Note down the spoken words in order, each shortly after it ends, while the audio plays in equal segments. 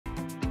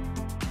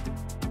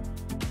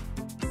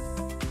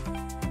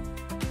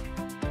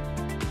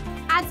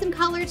add some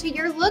color to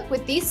your look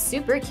with these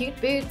super cute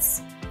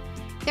boots.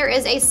 There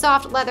is a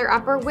soft leather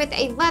upper with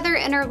a leather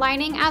inner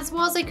lining as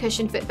well as a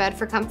cushioned footbed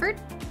for comfort.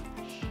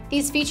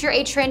 These feature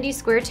a trendy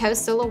square toe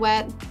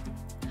silhouette.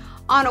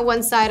 On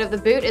one side of the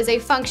boot is a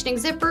functioning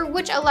zipper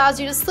which allows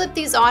you to slip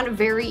these on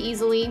very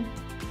easily.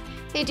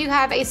 They do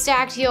have a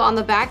stacked heel on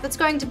the back that's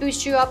going to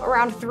boost you up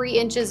around 3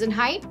 inches in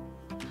height.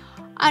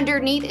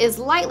 Underneath is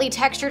lightly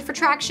textured for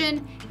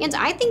traction, and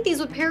I think these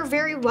would pair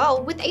very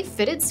well with a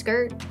fitted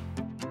skirt.